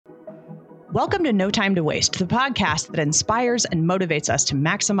Welcome to No Time to Waste, the podcast that inspires and motivates us to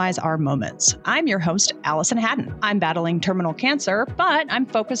maximize our moments. I'm your host, Allison Haddon. I'm battling terminal cancer, but I'm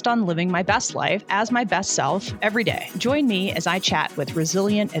focused on living my best life as my best self every day. Join me as I chat with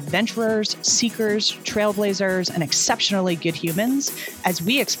resilient adventurers, seekers, trailblazers, and exceptionally good humans as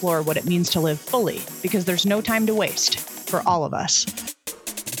we explore what it means to live fully, because there's no time to waste for all of us.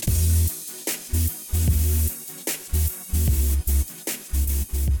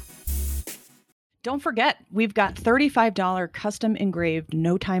 Don't forget, we've got $35 custom engraved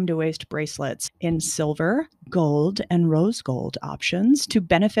No Time to Waste bracelets in silver, gold, and rose gold options to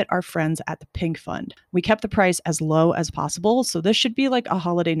benefit our friends at the Pink Fund. We kept the price as low as possible, so this should be like a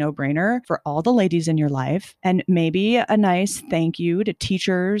holiday no-brainer for all the ladies in your life, and maybe a nice thank you to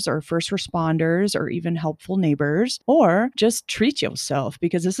teachers or first responders or even helpful neighbors, or just treat yourself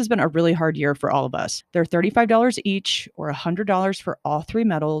because this has been a really hard year for all of us. They're $35 each or $100 for all three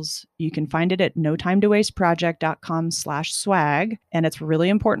metals. You can find it at notimetowasteproject.com/swag. And it's really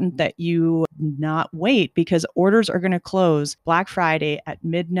important that you not wait because orders are going to close Black Friday at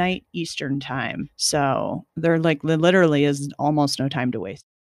midnight Eastern time. So they're like, literally is almost no time to waste.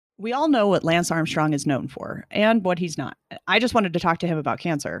 We all know what Lance Armstrong is known for and what he's not. I just wanted to talk to him about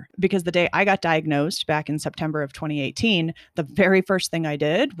cancer because the day I got diagnosed back in September of 2018, the very first thing I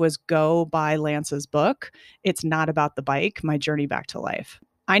did was go buy Lance's book. It's Not About the Bike, My Journey Back to Life.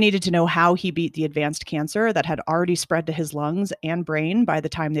 I needed to know how he beat the advanced cancer that had already spread to his lungs and brain by the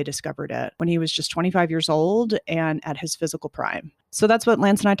time they discovered it when he was just 25 years old and at his physical prime. So that's what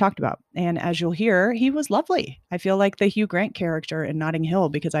Lance and I talked about. And as you'll hear, he was lovely. I feel like the Hugh Grant character in Notting Hill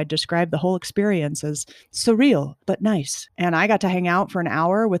because I described the whole experience as surreal, but nice. And I got to hang out for an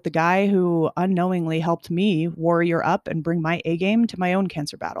hour with the guy who unknowingly helped me warrior up and bring my A game to my own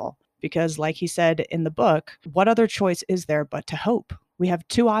cancer battle. Because like he said in the book, what other choice is there but to hope? We have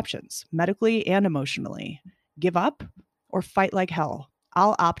two options, medically and emotionally. Give up or fight like hell.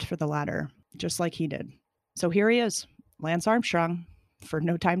 I'll opt for the latter, just like he did. So here he is, Lance Armstrong, for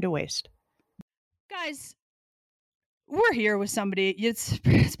No Time to Waste. Guys, we're here with somebody. It's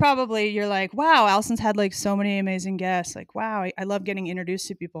probably, you're like, wow, Allison's had like so many amazing guests. Like, wow, I love getting introduced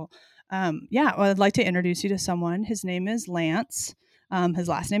to people. Well, I'd like to introduce you to someone. His name is Lance. His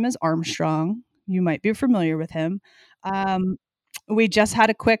last name is Armstrong. You might be familiar with him. We just had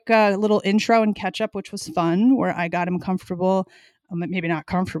a quick little intro and catch up, which was fun, where I got him comfortable, maybe not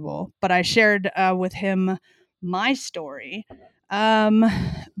comfortable, but I shared with him my story.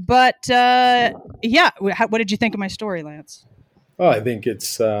 What did you think of my story, Lance? Oh, I think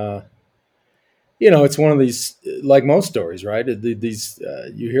it's, it's one of these, like most stories, right? These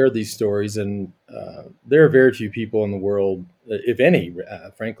you hear these stories, and there are very few people in the world, if any,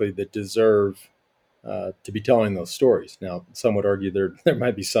 frankly, that deserve to be telling those stories. Now, some would argue there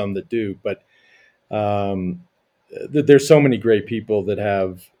might be some that do, but there's so many great people that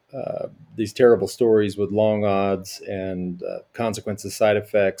have these terrible stories with long odds and consequences, side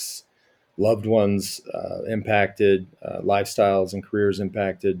effects, loved ones impacted, lifestyles and careers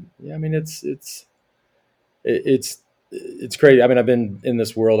impacted. Yeah, I mean, it's crazy. I mean, I've been in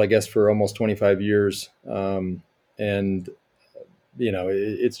this world, I guess, for almost 25 years, and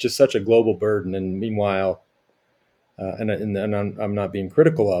it's just such a global burden. And meanwhile, and I'm not being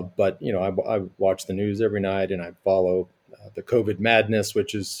critical of, but I watch the news every night and I follow the COVID madness,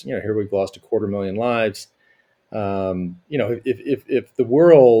 which is here we've lost 250,000 lives. If the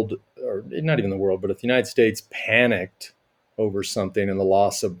world, or not even the world, but if the United States panicked over something and the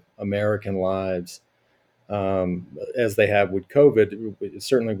loss of American lives, as they have with COVID,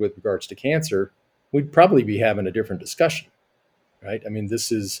 certainly with regards to cancer, we'd probably be having a different discussion. Right. I mean,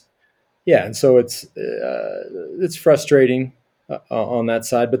 this is, and so it's frustrating on that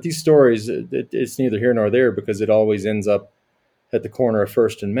side. But these stories, it's neither here nor there because it always ends up at the corner of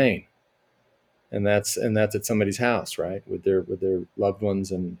First and Main, and that's at somebody's house, right, with their loved ones,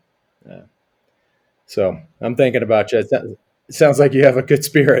 and so I'm thinking about you. It sounds like you have a good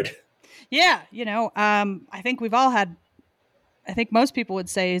spirit. Yeah, I think we've all had. I think most people would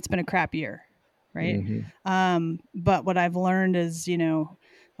say it's been a crap year. Right. Mm-hmm. But what I've learned is,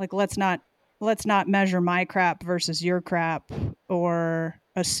 like, let's not measure my crap versus your crap, or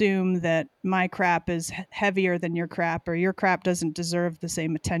assume that my crap is heavier than your crap, or your crap doesn't deserve the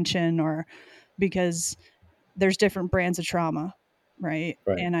same attention, or because there's different brands of trauma. Right.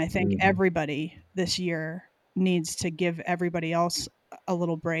 And I think everybody this year needs to give everybody else a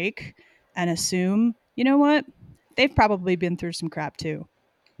little break and assume, you know what, they've probably been through some crap too.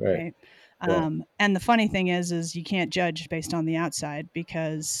 Right. And the funny thing is you can't judge based on the outside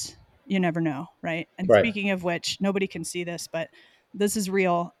because you never know. Right. And speaking of which, nobody can see this, but This is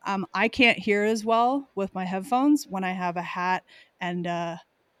real. I can't hear as well with my headphones when I have a hat and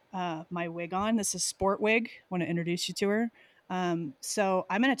my wig on. This is Sport Wig. I want to introduce you to her. So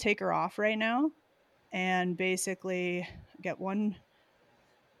I'm going to take her off right now and basically get one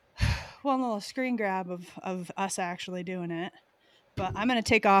little screen grab of us actually doing it. But I'm going to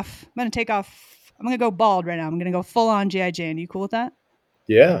take off. I'm going to go bald right now. I'm going to go full on G.I. Jane. You cool with that?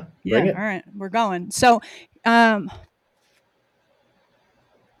 Yeah. Yeah. Bring it. All right. We're going. So, Oh,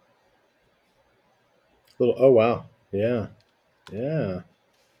 wow. Yeah. Yeah.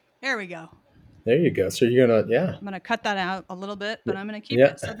 there we go. There you go. So you're going to, yeah. I'm going to cut that out a little bit, but I'm going to keep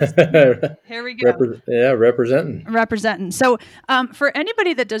Yeah. it. So here we go. Representing. So, for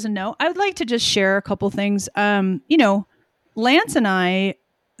anybody that doesn't know, I would like to just share a couple things. Lance and I,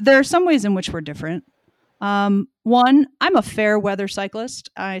 there are some ways in which we're different. One, I'm a fair weather cyclist.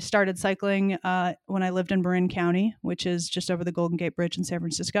 I started cycling when I lived in Marin County, which is just over the Golden Gate Bridge in San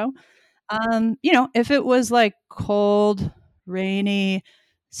Francisco. If it was like cold, rainy,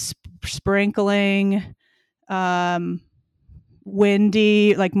 sprinkling,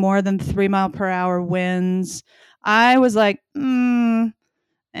 windy, like more than 3 mile per hour winds, I was like, and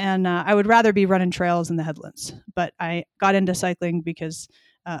I would rather be running trails in the headlands. But I got into cycling because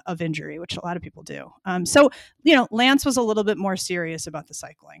of injury, which a lot of people do. Lance was a little bit more serious about the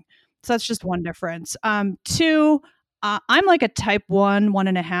cycling. So that's just one difference. Two, I'm like a type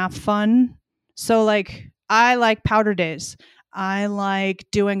 1.5 fun. So like I like powder days. I like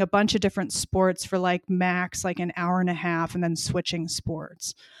doing a bunch of different sports for like max like an hour and a half and then switching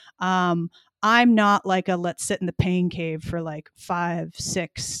sports. I'm not like a let's sit in the pain cave for like 5,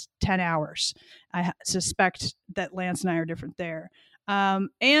 6, 10 hours. I suspect that Lance and I are different there. I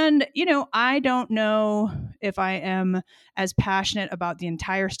don't know if I am as passionate about the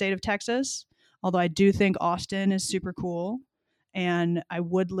entire state of Texas, although I do think Austin is super cool and I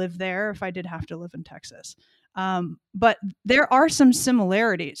would live there if I did have to live in Texas. But there are some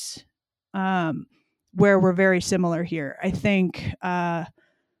similarities where we're very similar here. I think,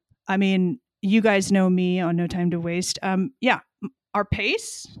 you guys know me on No Time to Waste. Our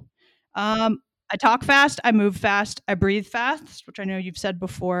pace. I talk fast, I move fast, I breathe fast, which I know you've said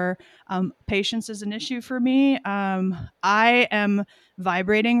before. Patience is an issue for me. I am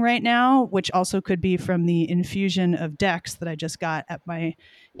vibrating right now, which also could be from the infusion of Dex that I just got at my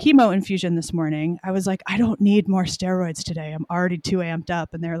chemo infusion this morning. I was like, I don't need more steroids today. I'm already too amped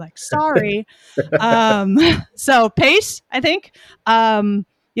up. And they're like, sorry. So pace, I think.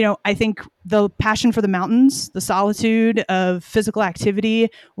 I think the passion for the mountains, the solitude of physical activity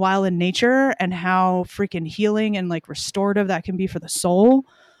while in nature, and how freaking healing and like restorative that can be for the soul.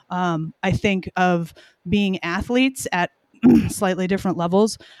 I think of being athletes at slightly different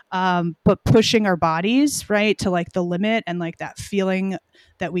levels, but pushing our bodies right to like the limit, and like that feeling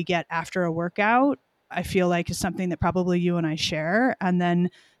that we get after a workout, I feel like is something that probably you and I share. And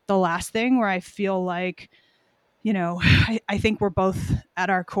then the last thing where I feel like, I think we're both at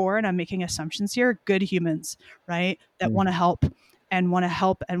our core, and I'm making assumptions here, good humans, right? That want to help and want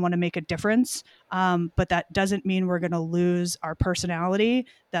to make a difference. But that doesn't mean we're going to lose our personality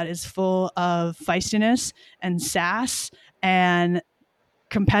that is full of feistiness and sass and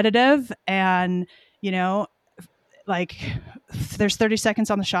competitive. And, like if there's 30 seconds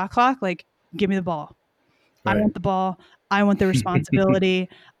on the shot clock, like give me the ball. Right. I want the ball. I want the responsibility.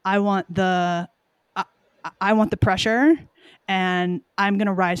 I want the pressure, and I'm going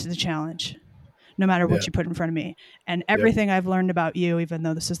to rise to the challenge no matter what you put in front of me. And everything I've learned about you, even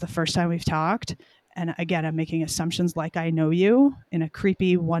though this is the first time we've talked, and again, I'm making assumptions like I know you in a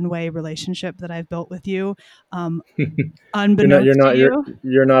creepy one-way relationship that I've built with you. Unbeknownst to you.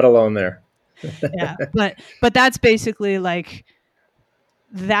 You're not alone there. Yeah. But that's basically like,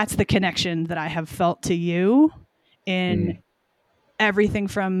 that's the connection that I have felt to you in everything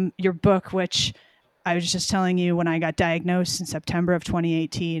from your book, which I was just telling you, when I got diagnosed in September of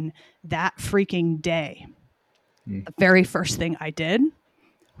 2018, that freaking day, the very first thing I did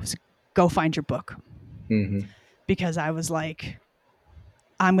was go find your book. Because I was like,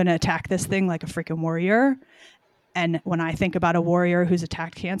 I'm going to attack this thing like a freaking warrior. And when I think about a warrior who's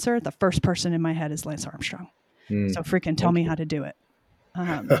attacked cancer, the first person in my head is Lance Armstrong. So freaking tell me how to do it.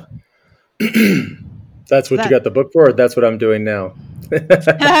 That's what you got the book for, or that's what I'm doing now?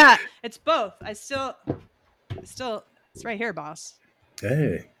 It's both. I still, it's right here, boss.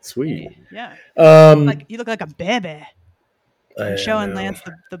 Hey, sweet. Hey, yeah. You look like a baby. I'm showing Lance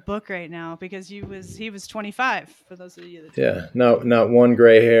the book right now because he was 25. For those of you that not one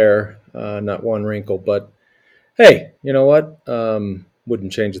gray hair, not one wrinkle. But hey, you know what?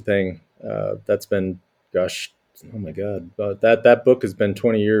 Wouldn't change a thing. That's been, oh my God, but that book has been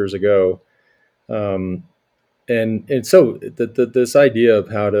 20 years ago. Um, and so this idea of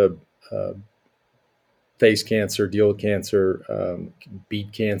how to uh, face cancer, deal with cancer,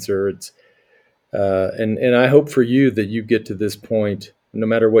 beat cancer, and I hope for you that you get to this point, no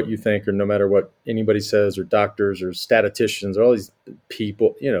matter what you think, or no matter what anybody says, or doctors, or statisticians, or all these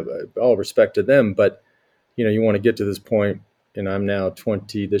people, all respect to them, but you want to get to this point. And I'm now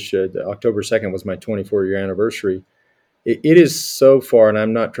 20. This year, October 2nd was my 24-year anniversary. It is so far, and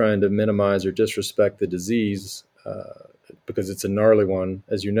I'm not trying to minimize or disrespect the disease, because it's a gnarly one,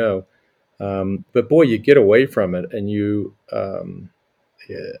 as you know. But boy, you get away from it, and yeah,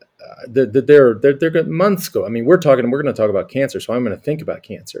 they're months ago. I mean, we're going to talk about cancer, so I'm going to think about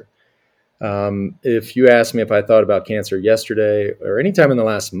cancer. If you asked me if I thought about cancer yesterday or anytime in the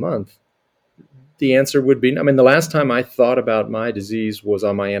last month, the answer would be, I mean, the last time I thought about my disease was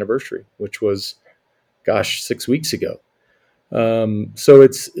on my anniversary, which was, gosh, 6 weeks ago. So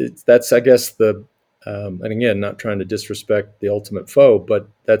that's, I guess, and again, not trying to disrespect the ultimate foe, but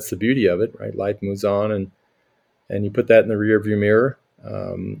that's the beauty of it, right? Life moves on, and you put that in the rearview mirror.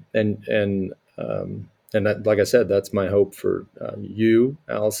 And that, like I said, that's my hope for you,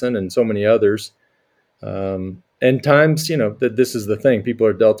 Allison, and so many others. And times, that this is the thing. People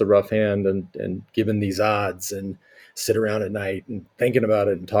are dealt a rough hand and given these odds, and sit around at night and thinking about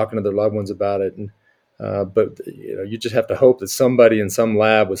it and talking to their loved ones about it. But you just have to hope that somebody in some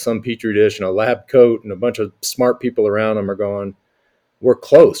lab with some petri dish and a lab coat and a bunch of smart people around them are going, we're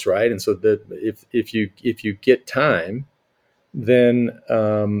close, right? And so that if you get time, then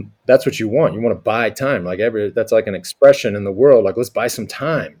that's what you want. You want to buy time. That's like an expression in the world, like, let's buy some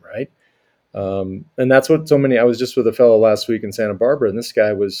time, right? And that's what so many. I was just with a fellow last week in Santa Barbara, and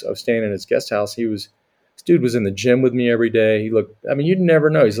I was staying in his guest house. This dude was in the gym with me every day. He looked, I mean, you'd never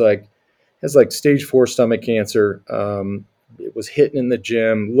know. Has like stage 4 stomach cancer. It was hitting in the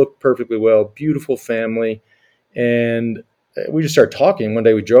gym, looked perfectly well, beautiful family. And we just started talking. One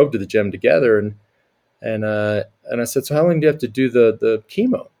day we drove to the gym together, and I said, so how long do you have to do the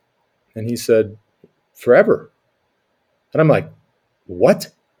chemo? And he said, forever. And I'm like,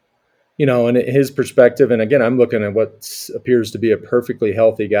 what? And his perspective, and again, I'm looking at what appears to be a perfectly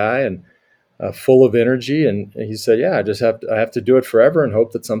healthy guy and full of energy. And he said, yeah, I have to do it forever and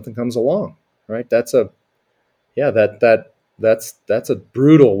hope that something comes along. Right. That's a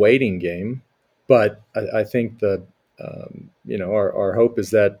brutal waiting game. But I think our hope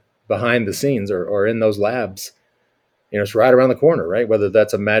is that behind the scenes, or in those labs, it's right around the corner, right? Whether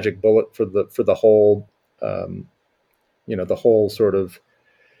that's a magic bullet for the whole, the whole sort of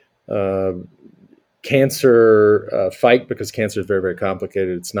cancer fight, because cancer is very, very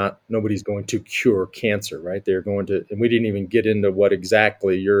complicated. Nobody's going to cure cancer, right? They're going to, and we didn't even get into what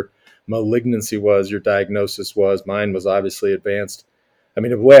exactly your malignancy was, your diagnosis was. Mine was obviously advanced. I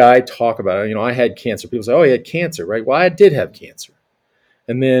mean, the way I talk about it, I had cancer. People say, oh, you had cancer, right? Well, I did have cancer.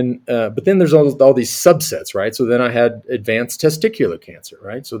 And then, but then there's all these subsets, right? So then I had advanced testicular cancer,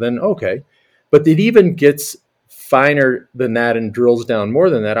 right? So then, okay. But it even gets finer than that and drills down more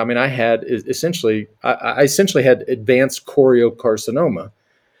than that. I mean, I essentially had advanced choriocarcinoma.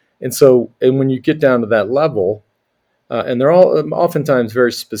 And when you get down to that level, and they're all oftentimes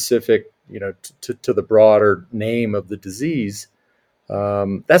very specific, to the broader name of the disease,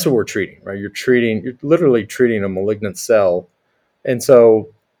 that's what we're treating, right? You're literally treating a malignant cell. And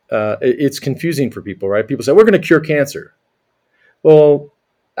so it's confusing for people, right? People say, we're going to cure cancer. Well,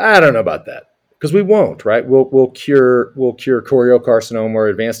 I don't know about that, because we won't, right? We'll cure choriocarcinoma, or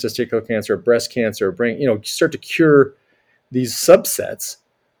advanced testicular cancer, or breast cancer, or brain, start to cure these subsets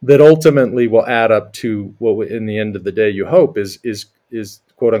that ultimately will add up to what, in the end of the day, you hope is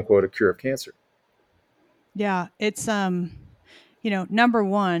quote unquote a cure of cancer. Yeah, it's number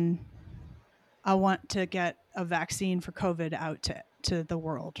one, I want to get a vaccine for COVID out to the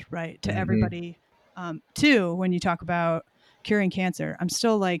world, right? To everybody. 2, when you talk about curing cancer, I'm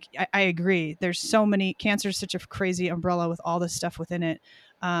still like, I agree. There's so many, cancer is such a crazy umbrella with all this stuff within it.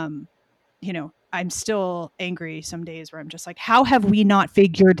 I'm still angry some days where I'm just like, how have we not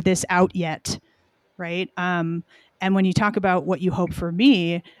figured this out yet? Right. And when you talk about what you hope for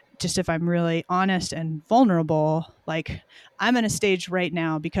me, just if I'm really honest and vulnerable, like, I'm in a stage right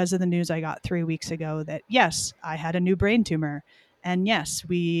now because of the news I got 3 weeks ago that, yes, I had a new brain tumor. And yes,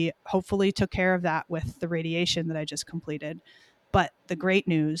 we hopefully took care of that with the radiation that I just completed. But the great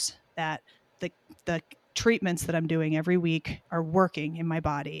news that the treatments that I'm doing every week are working in my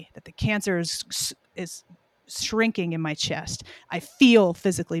body, that the cancer is shrinking in my chest. I feel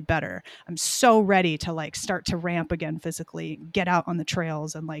physically better. I'm so ready to like start to ramp again physically, get out on the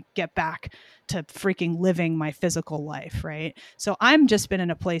trails and like get back to freaking living my physical life. Right. So I'm just been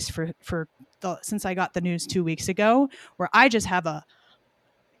in a place since I got the news 2 weeks ago, where I just have a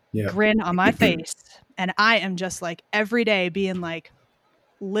grin on my face. And I am just like every day being like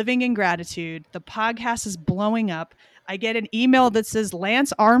living in gratitude. The podcast is blowing up. I get an email that says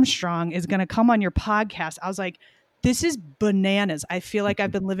Lance Armstrong is going to come on your podcast. I was like, this is bananas. I feel like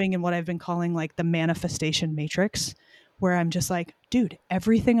I've been living in what I've been calling like the manifestation matrix, where I'm just like, dude,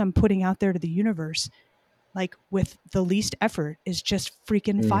 everything I'm putting out there to the universe, like with the least effort, is just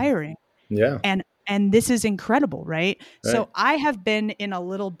freaking firing. Yeah. And this is incredible, right? So I have been in a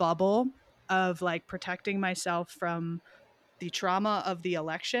little bubble of like protecting myself from the trauma of the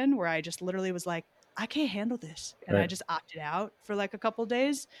election, where I just literally was like, I can't handle this. And I just opted out for like a couple of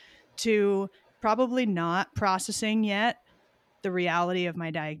days, to probably not processing yet the reality of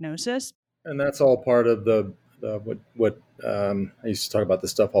my diagnosis. And that's all part of what I used to talk about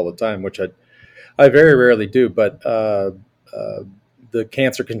this stuff all the time, which I very rarely do, but the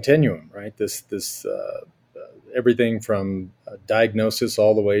cancer continuum, right? This everything from diagnosis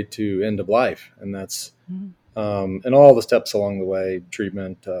all the way to end of life, and that's and all the steps along the way: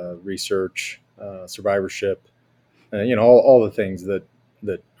 treatment, research, survivorship, all the things that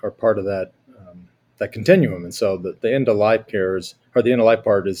are part of that continuum. And so the end of life the end of life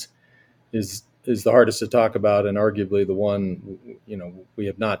part is the hardest to talk about, and arguably the one we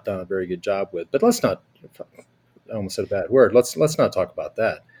have not done a very good job with. But let's not. I almost said a bad word. Let's not talk about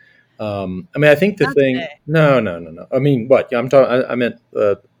that. I mean, I think the Not thing. today. No. I mean, what? Yeah, I'm talking. I meant.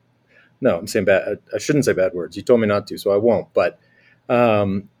 No, I'm saying bad. I shouldn't say bad words. You told me not to, so I won't. But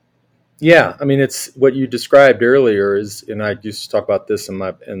yeah, I mean, it's what you described earlier is, and I used to talk about this or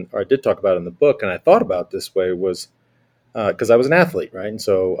I did talk about it in the book, and I thought about this way was because I was an athlete, right? And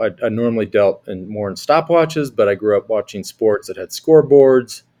so I normally dealt more in stopwatches, but I grew up watching sports that had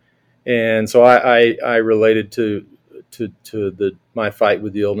scoreboards. And so I related to my fight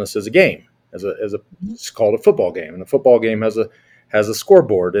with the illness as a game, it's called a football game, and a football game has a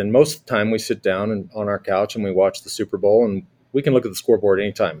scoreboard. And most of the time we sit down on our couch and we watch the Super Bowl, and we can look at the scoreboard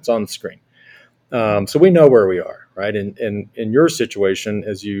anytime; it's on the screen. So we know where we are, right? And in your situation,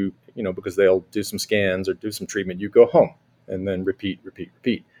 as because they'll do some scans or do some treatment, you go home and then repeat.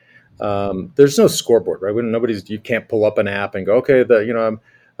 There's no scoreboard, right? You can't pull up an app and go, okay,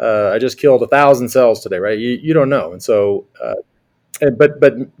 I just killed 1,000 cells today, right? You don't know. And so,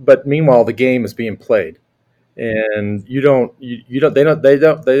 but meanwhile, the game is being played, and they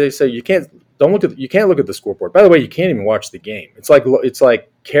say you can't look at the scoreboard. By the way, you can't even watch the game. It's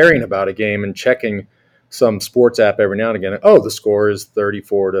like caring about a game and checking some sports app every now and again. Oh, the score is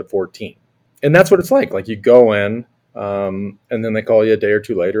 34-14. And that's what it's like. Like you go in, and then they call you a day or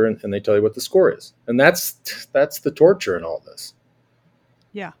two later and they tell you what the score is. And that's the torture in all this.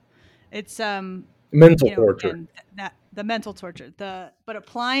 Yeah. It's mental torture. And the mental torture. But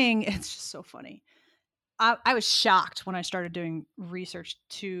applying, it's just so funny. I was shocked when I started doing research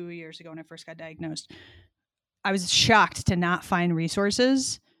 2 years ago when I first got diagnosed. I was shocked to not find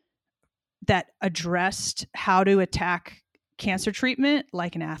resources that addressed how to attack cancer treatment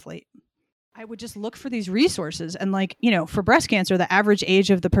like an athlete. I would just look for these resources, and for breast cancer, the average age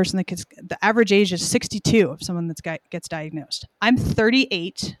of the average age is 62 of someone that gets diagnosed. I'm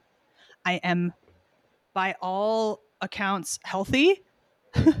 38. I am, by all accounts, healthy,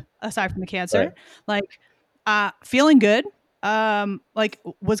 aside from the cancer. Right. Feeling good.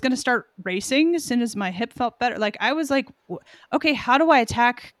 Was going to start racing as soon as my hip felt better. I was like, okay, how do I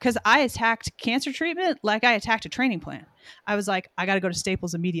attack? Because I attacked cancer treatment like I attacked a training plan. I was like, I got to go to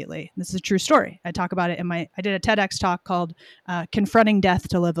Staples immediately. This is a true story. I talk about it I did a TEDx talk called Confronting Death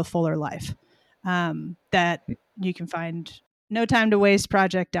to Live a Fuller Life, that you can find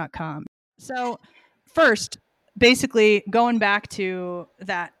notimetowasteproject.com. So first, basically going back to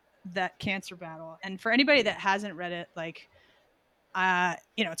that cancer battle. And for anybody that hasn't read it,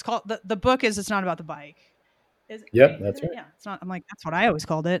 it's called, the book is It's Not About the Bike. Yep, that's right. Yeah, it's not. I'm like, that's what I always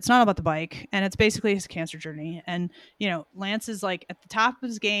called it. It's not about the bike, and it's basically his cancer journey. And Lance is at the top of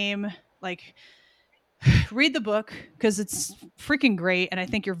his game. Read the book because it's freaking great, and I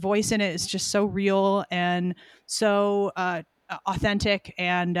think your voice in it is just so real and so authentic.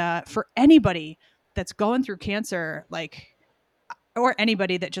 And for anybody that's going through cancer, or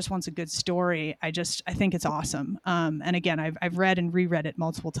anybody that just wants a good story, I think it's awesome. And again, I've read and reread it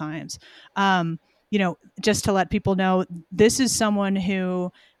multiple times. Just to let people know, this is someone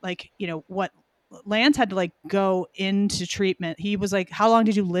who, what Lance had to like go into treatment. He was like, how long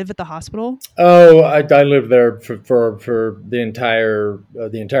did you live at the hospital? Oh, I lived there for the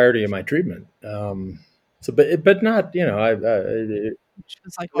entirety of my treatment. So, but not, Which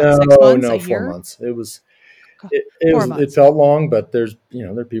was like what, no, 6 months, a no, four year? months. It was, Okay. it Four was, it months. felt long, but there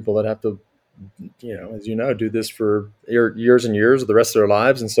are people that have to, as do this for years and years of the rest of their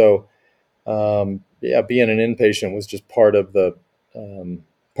lives. And so, yeah, being an inpatient was just um,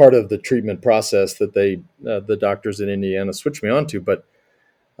 part of the treatment process that the doctors in Indiana switched me onto. But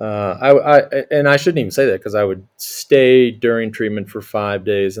I shouldn't even say that, because I would stay during treatment for 5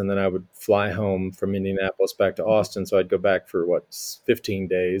 days, and then I would fly home from Indianapolis back to Austin. So I'd go back for 15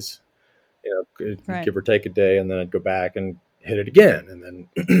 days, Right. give or take a day, and then I'd go back and hit it again, and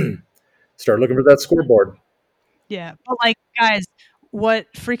then start looking for that scoreboard. Yeah. But like, guys,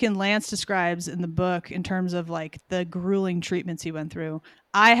 what freaking Lance describes in the book in terms of like the grueling treatments he went through,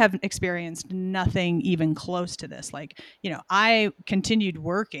 I have experienced nothing even close to this. Like, I continued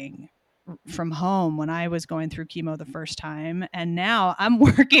working from home when I was going through chemo the first time. And now I'm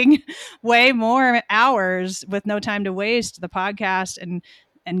working way more hours with no time to waste, the podcast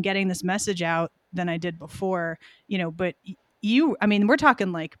and getting this message out than I did before, but I mean, we're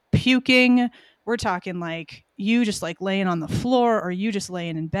talking like puking, we're talking like you just like laying on the floor, or you just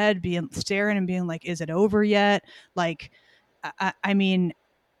laying in bed, staring and being like, is it over yet? Like, I mean,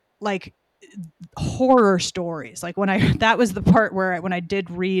 like horror stories. Like that was the part where when I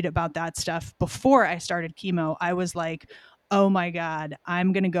did read about that stuff before I started chemo, I was like, oh my God,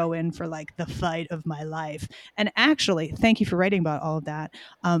 I'm going to go in for like the fight of my life. And actually, thank you for writing about all of that.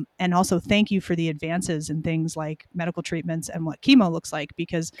 And also thank you for the advances in things like medical treatments and what chemo looks like,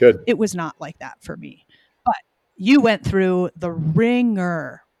 because Good. it was not like that for me. But you went through the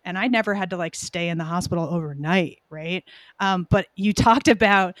ringer, and I never had to like stay in the hospital overnight. Right. But you talked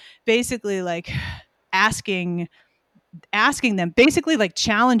about basically like asking them, basically like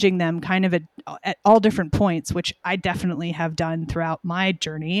challenging them kind of at all different points, which I definitely have done throughout my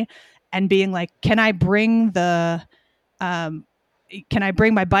journey, and being like, can I bring my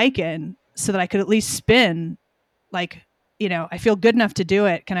bike in so that I could at least spin? Like, I feel good enough to do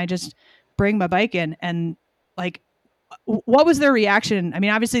it. Can I just bring my bike in? And like, what was their reaction? I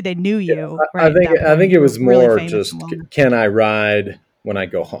mean, obviously they knew Yeah, you, I right? At think that I point, think it you were was really more famous and just, well known. can I ride when I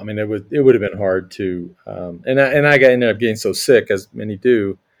go home? I mean, it would have been hard to, and I ended up getting so sick, as many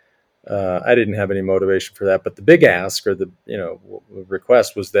do. I didn't have any motivation for that. But the big ask, or the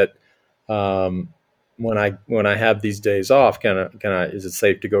request, was that, when I have these days off, is it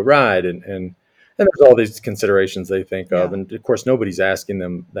safe to go ride? And there's all these considerations they think of, Yeah, and of course nobody's asking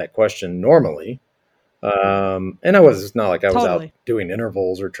them that question normally. And it's not like I was out totally. doing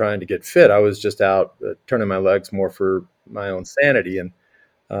intervals or trying to get fit. I was just out turning my legs more for my own sanity. And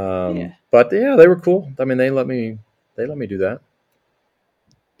Yeah. but yeah, they were cool. I mean, they let me do that.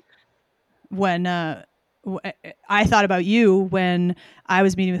 When I thought about you when I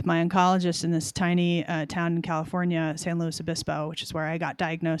was meeting with my oncologist in this tiny town in California, San Luis Obispo, which is where I got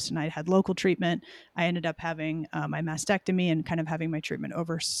diagnosed, and I had local treatment. I ended up having my mastectomy and kind of having my treatment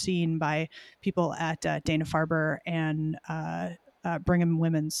overseen by people at Dana Farber and Brigham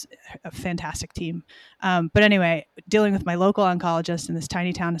Women's, a fantastic team. But anyway, dealing with my local oncologist in this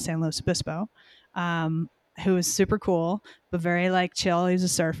tiny town of San Luis Obispo, um, who was super cool, but very like chill. He's a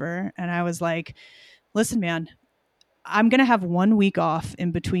surfer. And I was like, listen, man, I'm going to have 1 week off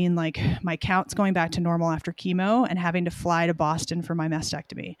in between like my counts going back to normal after chemo and having to fly to Boston for my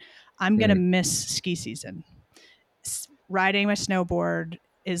mastectomy. I'm going to Mm. miss ski season. Riding my snowboard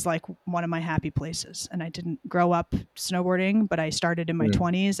is like one of my happy places. And I didn't grow up snowboarding, but I started in my Mm.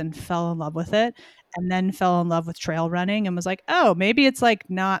 20s and fell in love with it, and then fell in love with trail running and was like, oh, maybe it's like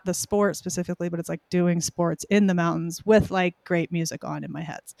not the sport specifically, but it's like doing sports in the mountains with like great music on in my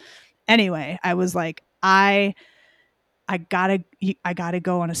heads. Anyway, I was like, I gotta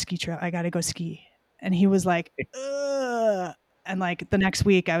go on a ski trail. I gotta go ski. And he was like, ugh. And like the next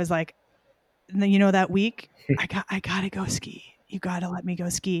week I was like, that week, I gotta go ski. You gotta let me go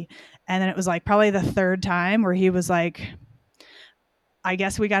ski. And then it was like probably the third time where he was like, I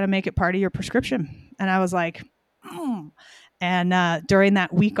guess we got to make it part of your prescription. And I was like, And during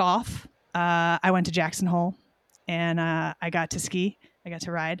that week off, I went to Jackson Hole, and I got to ski. I got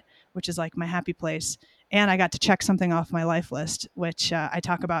to ride, which is like my happy place. And I got to check something off my life list, which I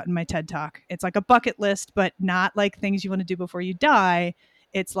talk about in my TED Talk. It's like a bucket list, but not like things you want to do before you die.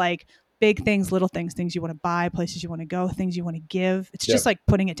 It's like big things, little things, things you want to buy, places you want to go, things you want to give. It's just Yep. like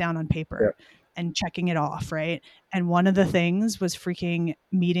putting it down on paper Yep. and checking it off, right? And one of the things was freaking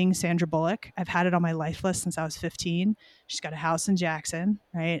meeting Sandra Bullock. I've had it on my life list since I was 15. She's got a house in Jackson,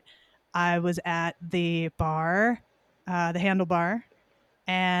 right? I was at the bar, the Handlebar,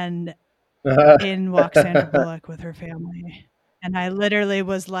 and in walks Sandra Bullock with her family. And I literally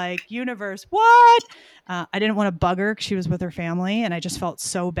was like, universe, what? I didn't want to bug her because she was with her family. And I just felt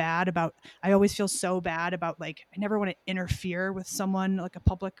so bad about, I always feel so bad about, like, I never want to interfere with someone, like a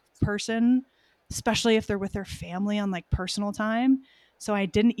public person, especially if they're with their family on like personal time. So I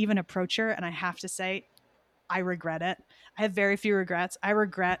didn't even approach her. And I have to say, I regret it. I have very few regrets. I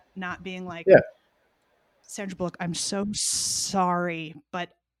regret not being like, Yeah. Sandra Bullock, I'm so sorry, but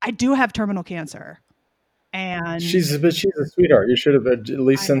I do have terminal cancer. And She's a sweetheart. You should have at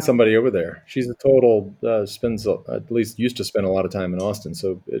least I sent know. somebody over there. She's a total spends at least used to spend a lot of time in Austin.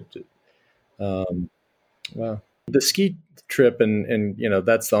 So wow, the ski trip and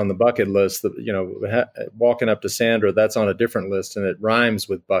that's on the bucket list. Walking up to Sandra, that's on a different list, and it rhymes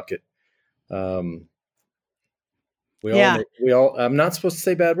with bucket. Um, Yeah. we all. I'm not supposed to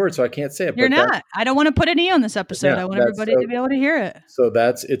say bad words, so I can't say it. You're but not. I don't want to put an E on this episode. Yeah, I want everybody to be able to hear it. So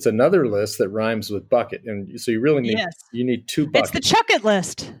it's another list that rhymes with bucket, and so you really need you need two buckets. It's the chuck it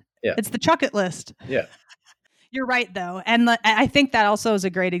list. Yeah, it's the chuck it list. Yeah. You're right, though. And I think that also is a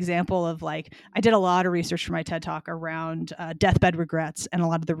great example of, like, I did a lot of research for my TED Talk around deathbed regrets and a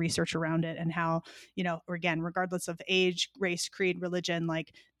lot of the research around it, and how, again, regardless of age, race, creed, religion,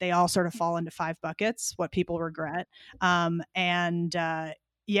 like, they all sort of fall into 5 buckets, what people regret. I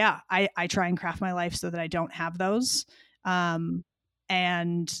try and craft my life so that I don't have those. And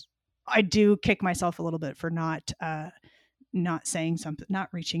I do kick myself a little bit for not saying something, not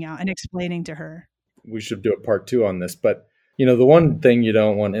reaching out and explaining to her. We should do a part 2 on this, but the one thing you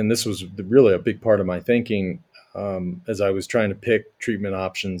don't want, and this was really a big part of my thinking as I was trying to pick treatment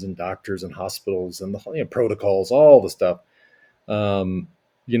options and doctors and hospitals and the protocols, all the stuff,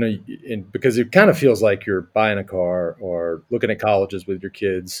 because it kind of feels like you're buying a car or looking at colleges with your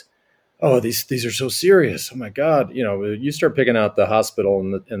kids. Oh, these are so serious. Oh my God. You start picking out the hospital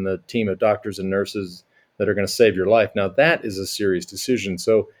and the team of doctors and nurses that are going to save your life. Now that is a serious decision.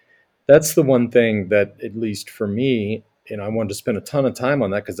 So that's the one thing that, at least for me, I wanted to spend a ton of time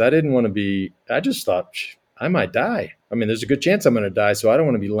on that, because I didn't want to be, I just thought I might die. I mean, there's a good chance I'm going to die. So I don't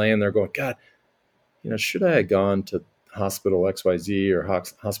want to be laying there going, God, should I have gone to hospital XYZ or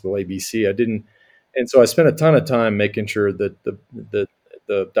hospital ABC? I didn't. And so I spent a ton of time making sure that the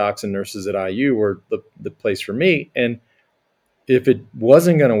docs and nurses at IU were the place for me. And if it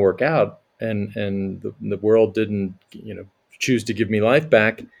wasn't going to work out and the world didn't, choose to give me life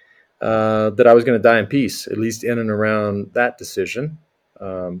back, that I was going to die in peace, at least in and around that decision,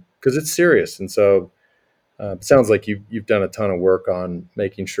 because it's serious. And so it sounds like you've done a ton of work on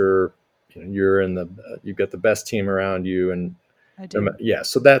making sure you're you've got the best team around you. And I do. Yeah,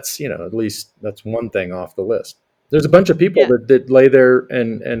 so that's at least that's one thing off the list. There's a bunch of people that lay there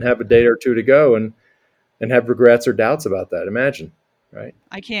and have a day or two to go and have regrets or doubts about that. Imagine, right?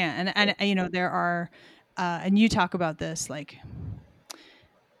 I can't. And there are, and you talk about this, like,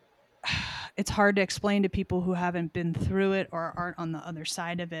 it's hard to explain to people who haven't been through it or aren't on the other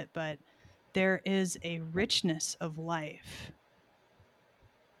side of it, but there is a richness of life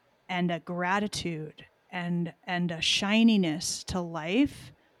and a gratitude and a shininess to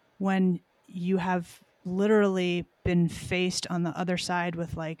life when you have literally been faced on the other side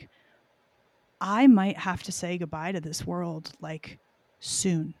with, like, I might have to say goodbye to this world, like,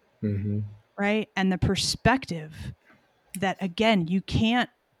 soon. Mm-hmm. Right? And the perspective that, again, you can't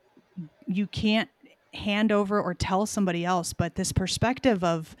hand over or tell somebody else, but this perspective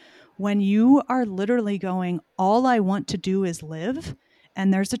of when you are literally going, all I want to do is live,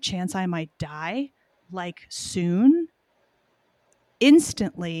 and there's a chance I might die, like, soon,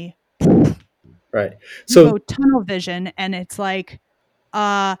 instantly, right? So tunnel vision, and it's like,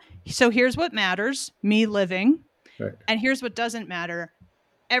 so here's what matters, me living, right. And here's what doesn't matter,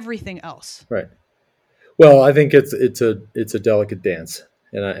 everything else. Right. Well, I think it's a delicate dance.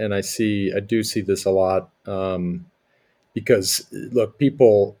 And I do see this a lot, because look,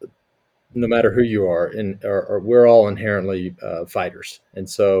 people, no matter who you are, we're all inherently fighters, and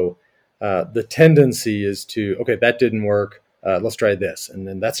so the tendency is to, okay, that didn't work, let's try this, and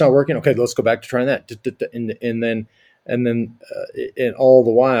then that's not working, okay, let's go back to trying that, and then all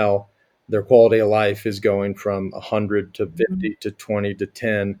the while their quality of life is going from 100 to 50 to 20 to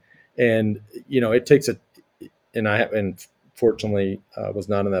 10, and it takes and fortunately was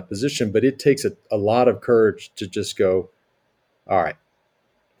not in that position, but it takes a lot of courage to just go, all right,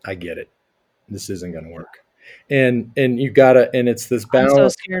 I get it. This isn't going to work. And you gotta, and it's this balance. I'm so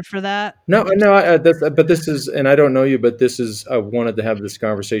scared for that. No, but this is, and I don't know you, but this is, I wanted to have this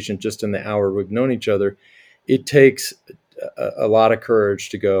conversation just in the hour we've known each other. It takes a lot of courage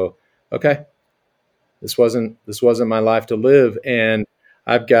to go, okay, this wasn't my life to live, and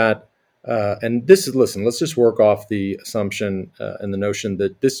I've got and this is, listen, let's just work off the assumption and the notion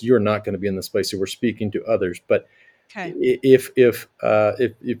that you're not going to be in this place. So we're speaking to others, but Okay.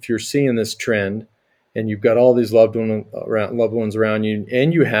 if you're seeing this trend, and you've got all these loved ones around you,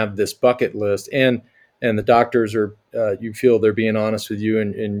 and you have this bucket list, and the doctors are you feel they're being honest with you,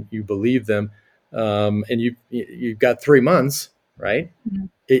 and you believe them, and you've got 3 months, right? Mhm.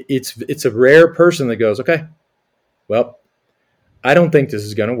 It's a rare person that goes, okay, well, I don't think this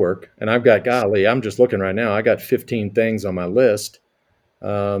is going to work, and I've got, golly, I'm just looking right now, I got 15 things on my list.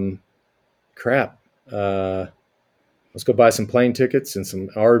 Crap. Let's go buy some plane tickets and some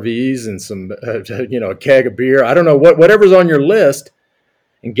RVs and some, a keg of beer. I don't know, whatever's on your list,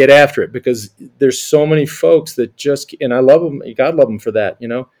 and get after it, because there's so many folks that just, and I love them. God love them for that,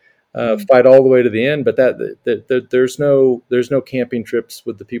 fight all the way to the end. But there's no camping trips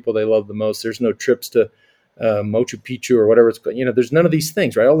with the people they love the most. There's no trips to Machu Picchu or whatever it's called. There's none of these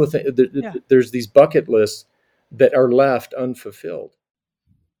things, right? All the there's these bucket lists that are left unfulfilled.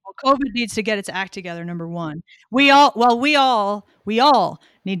 Well, COVID needs to get its act together. Number one, we all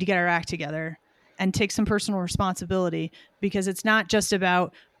need to get our act together and take some personal responsibility, because it's not just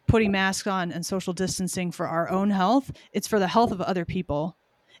about putting masks on and social distancing for our own health. It's for the health of other people.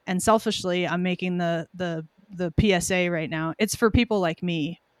 And selfishly, I'm making the PSA right now. It's for people like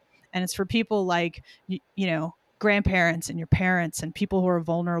me, and it's for people like, grandparents and your parents and people who are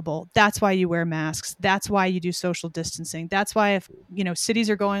vulnerable. That's why you wear masks. That's why you do social distancing. That's why, if cities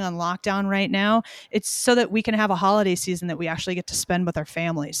are going on lockdown right now, it's so that we can have a holiday season that we actually get to spend with our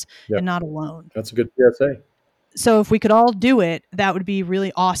families and not alone. That's a good PSA. So if we could all do it, that would be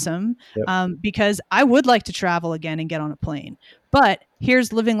really awesome. Yep. Because I would like to travel again and get on a plane. But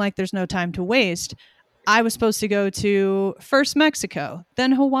here's living like there's no time to waste. I was supposed to go to first Mexico,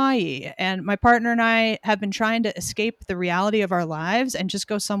 then Hawaii. And my partner and I have been trying to escape the reality of our lives and just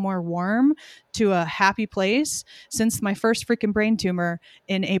go somewhere warm to a happy place since my first freaking brain tumor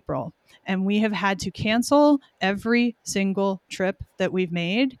in April. And we have had to cancel every single trip that we've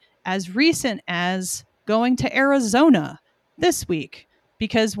made, as recent as going to Arizona this week.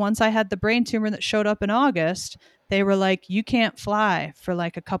 Because once I had the brain tumor that showed up in August, they were like, you can't fly for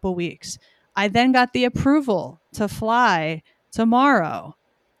like a couple weeks. I then got the approval to fly tomorrow,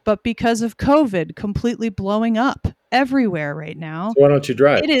 but because of COVID completely blowing up everywhere right now. So why don't you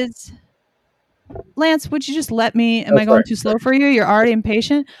drive? It is. Lance, would you just let me? Am I going too slow for you? You're already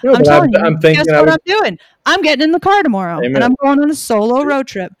impatient. No, I'm telling you. I'm thinking, guess what I'm doing? I'm getting in the car tomorrow. Amen. And I'm going on a solo road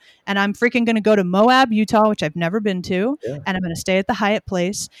trip. And I'm freaking going to go to Moab, Utah, which I've never been to. Yeah. And I'm going to stay at the Hyatt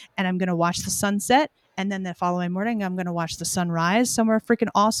Place. And I'm going to watch the sunset. And then the following morning, I'm going to watch the sunrise somewhere freaking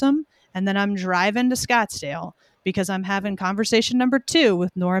awesome. And then I'm driving to Scottsdale because I'm having conversation number 2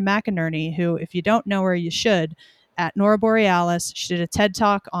 with Nora McInerney, who, if you don't know her, you should, at Nora Borealis. She did a TED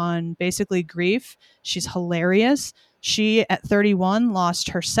Talk on basically grief. She's hilarious. She, at 31,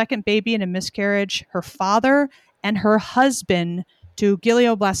 lost her second baby in a miscarriage, her father and her husband to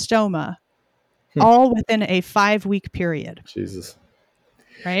glioblastoma, all within a 5-week period. Jesus.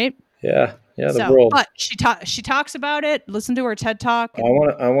 Right? Yeah. Yeah, the world. But she talks about it. Listen to her TED Talk. I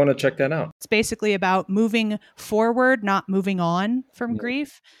want to check that out. It's basically about moving forward, not moving on from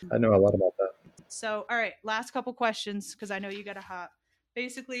grief. I know a lot about that. So, all right, last couple questions, because I know you got to hop.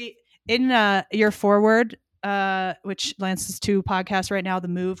 Basically, in your forward, which Lance's 2 podcasts right now, The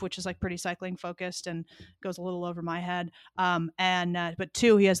Move, which is like pretty cycling focused and goes a little over my head. But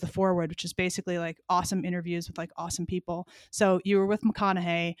 2, he has The Forward, which is basically like awesome interviews with like awesome people. So you were with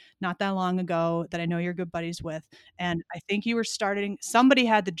McConaughey not that long ago that I know you're good buddies with. And I think you were somebody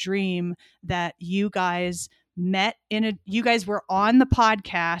had the dream that you guys met you guys were on the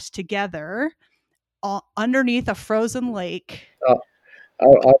podcast together underneath a frozen lake.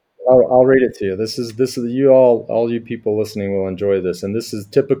 I'll read it to you. This is you all you people listening will enjoy this, and this is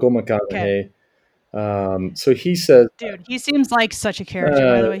typical McConaughey. Okay. So he says, dude, he seems like such a character.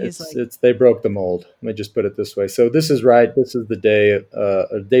 By the way, he's they broke the mold. Let me just put it this way. So this is right. This is the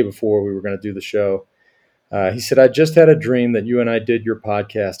day before we were going to do the show. He said, I just had a dream that you and I did your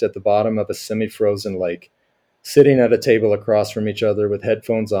podcast at the bottom of a semi-frozen lake, sitting at a table across from each other with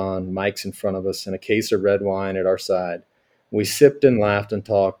headphones on, mics in front of us, and a case of red wine at our side. We sipped and laughed and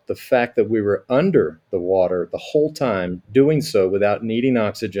talked. The fact that we were under the water the whole time, doing so without needing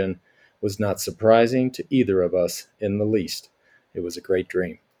oxygen, was not surprising to either of us in the least. It was a great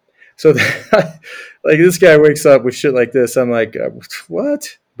dream. So like this guy wakes up with shit like this. I'm like,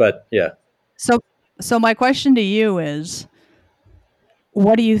 what? But yeah. So my question to you is,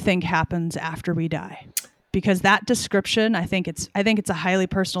 what do you think happens after we die? because that description, I think it's a highly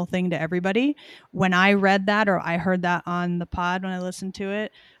personal thing to everybody. When I read that, or I heard that on the pod when I listened to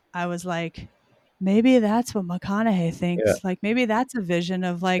it, I was like, maybe that's what McConaughey thinks. Yeah. Like maybe that's a vision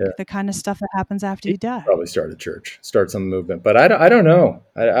of like the kind of stuff that happens after you die. Probably start a church, start some movement, but I don't know.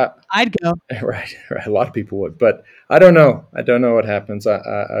 I'd go. Right. A lot of people would, but I don't know. I don't know what happens.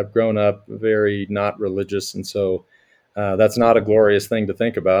 I've grown up very not religious, and so that's not a glorious thing to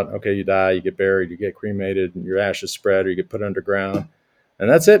think about. Okay, you die, you get buried, you get cremated, and your ashes spread, or you get put underground, and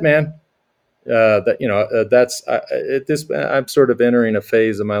that's it, man. I'm sort of entering a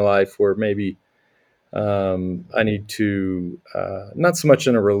phase of my life where maybe I need to not so much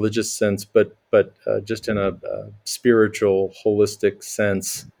in a religious sense, but just in a spiritual, holistic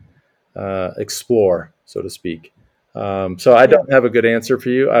sense, explore, so to speak. So I don't have a good answer for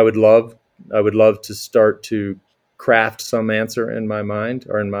you. I would love to start to craft some answer in my mind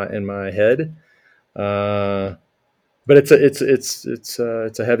or in my head, but it's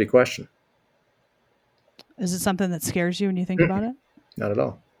a heavy question. Is it something that scares you when you think about it? Not at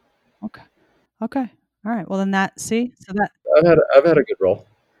all. Okay. All right. Well, then I've had a good roll.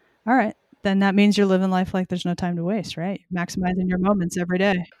 All right. Then that means you're living life like there's no time to waste, right? Maximizing your moments every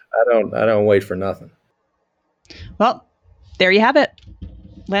day. I don't wait for nothing. Well, there you have it.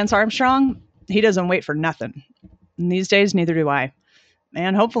 Lance Armstrong, he doesn't wait for nothing. And these days, neither do I.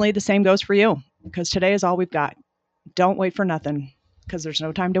 And hopefully the same goes for you, because today is all we've got. Don't wait for nothing, because there's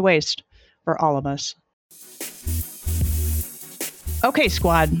no time to waste for all of us. Okay,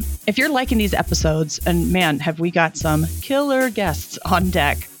 squad, if you're liking these episodes, and man, have we got some killer guests on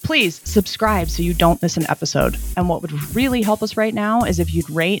deck, please subscribe so you don't miss an episode. And what would really help us right now is if you'd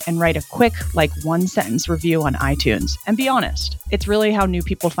rate and write a quick, 1-sentence review on iTunes. And be honest, it's really how new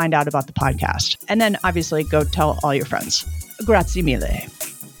people find out about the podcast. And then obviously go tell all your friends. Grazie mille.